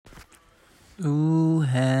Oh,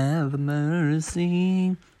 have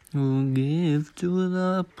mercy, who give to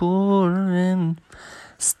the poor and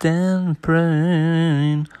stand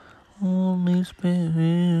praying. Holy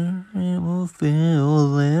Spirit will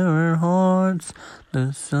fill their hearts.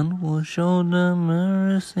 The Son will show them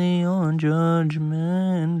mercy on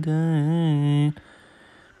Judgment Day.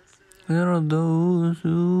 There are those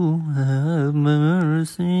who have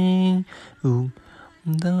mercy, who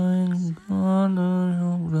dying on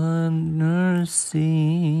the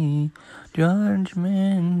mercy.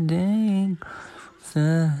 Judgment Day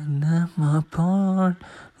set them apart.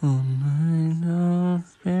 Only the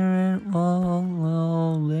Spirit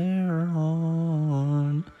all their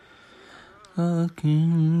heart. The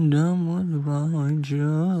kingdom with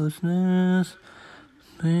righteousness,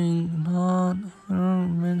 think not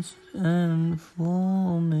garments and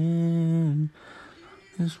fullness.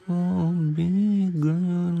 This will be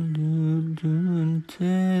granted.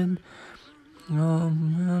 All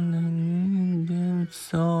many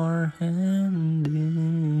gifts are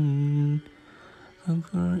handed.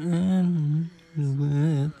 And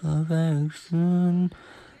with affection,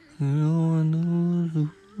 you those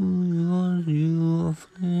who use you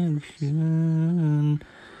affliction.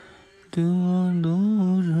 To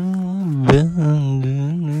those who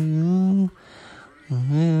abandon you,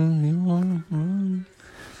 when your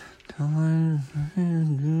times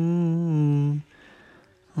do,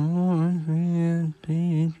 on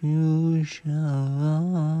think you shall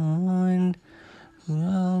find,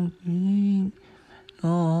 well be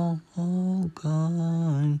all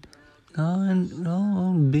kind, and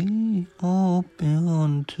all be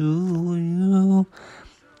open to you.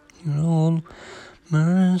 All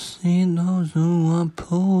mercy those who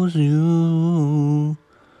oppose you.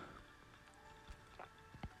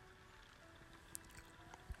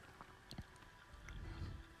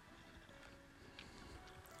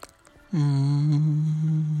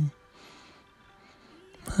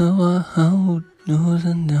 How knows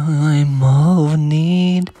in time of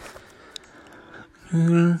need,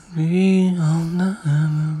 be on the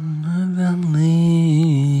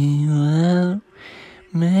heavenly. Well,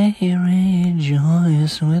 may he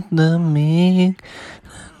rejoice with the meek,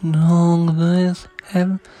 and all with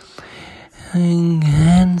heaven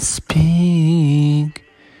and speak.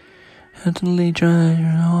 Heavenly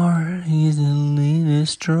treasure are easily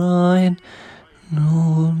destroyed.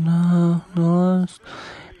 No lost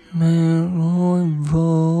may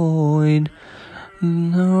avoid.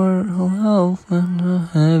 Nor wealth and the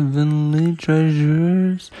heavenly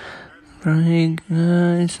treasures break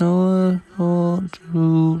thy soul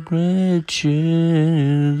to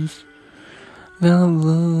riches.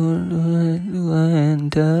 Velvet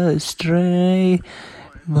went astray,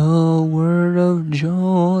 the word of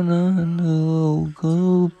Jonah no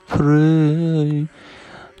go pray.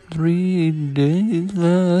 3 days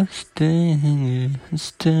fasting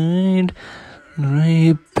stayed,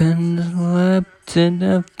 repent wept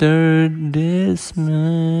after dismay.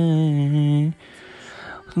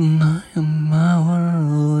 My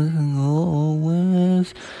was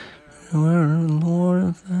always where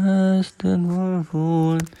Lord fasted for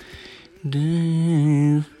 4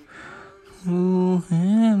 days. Through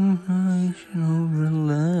him I shall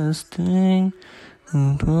everlasting,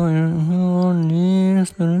 for your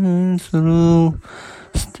knees through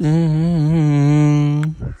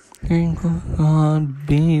sting. Think God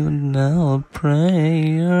be without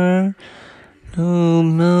prayer. No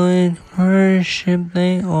million worship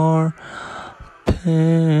they are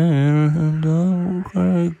paired. Don't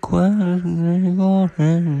request they go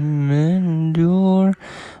and endure.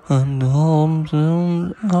 And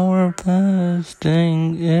also our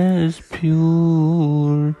fasting is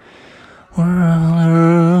pure. Where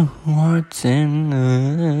our hearts in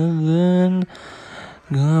heaven,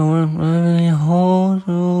 God heavenly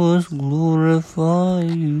hosts glorify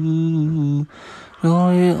you.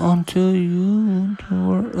 Glory unto you, to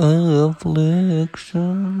our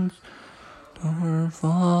afflictions, to our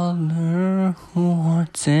Father who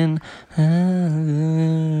art in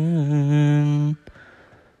heaven.